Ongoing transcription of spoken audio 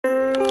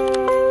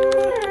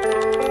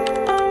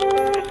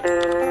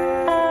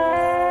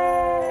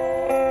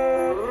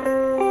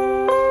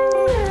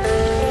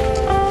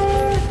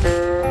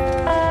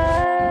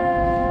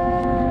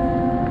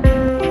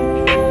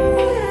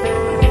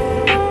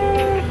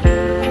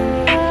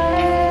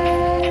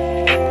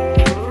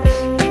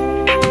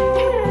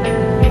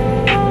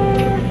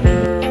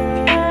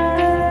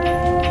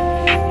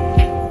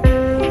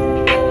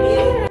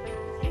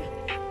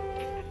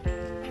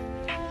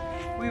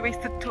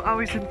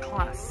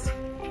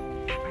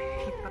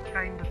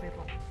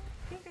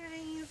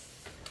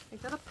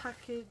got a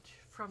package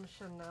from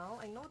Chanel.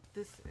 I know what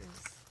this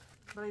is,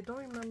 but I don't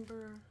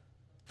remember.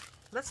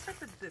 Let's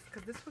start with this,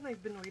 because this one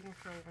I've been waiting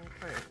for a long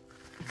time.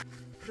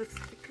 The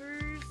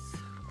stickers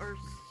are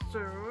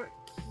so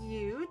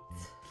cute.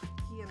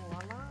 Key and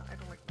Lala, I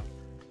don't like them.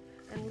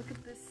 And look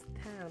at this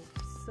stamp,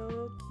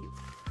 so cute.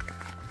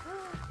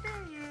 Oh,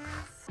 there he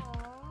is.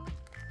 Aww,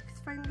 he's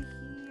finally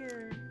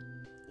here.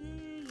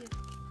 Yay!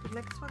 The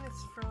next one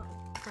is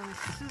from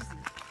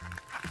Susie.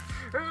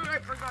 Oh, I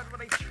forgot what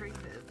I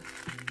traded.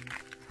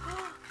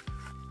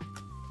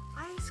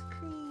 Ice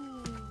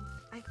cream!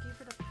 I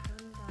gave it a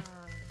panda.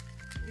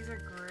 These are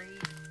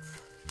great.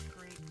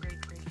 Great.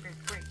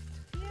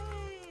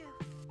 Yay!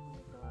 Oh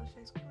my gosh,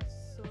 ice cream is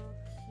so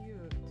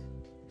cute.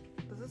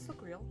 Does this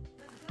look real?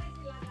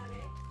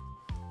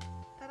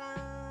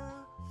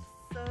 Ta-da!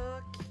 So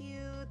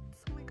cute.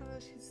 Oh my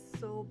gosh, he's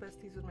so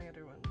besties with my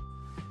other one.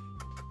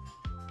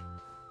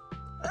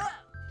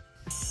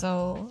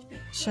 So,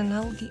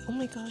 Chanel, oh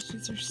my gosh,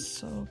 these are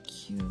so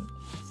cute.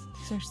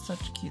 These are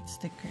such cute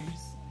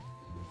stickers.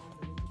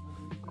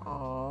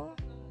 Aww.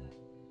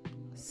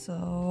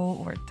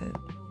 So worth it.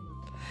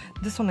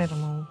 This one, I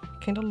don't know.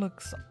 Kind of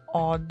looks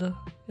odd.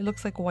 It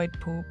looks like white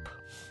poop.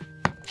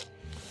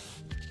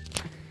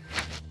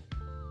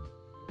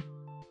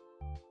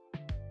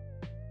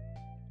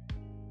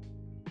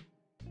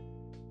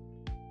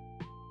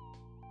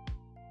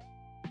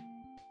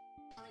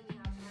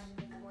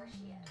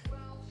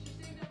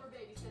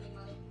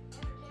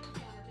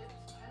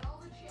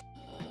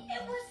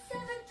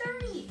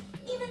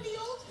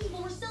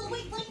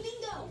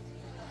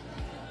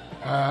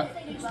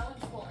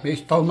 My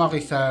stomach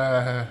is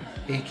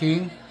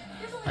aching.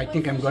 I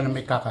think I'm gonna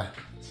make caca.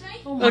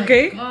 Oh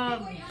okay.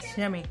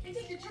 Yummy.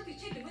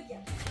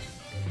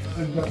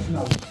 And that's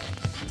now.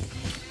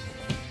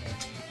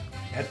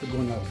 I have to go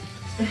now.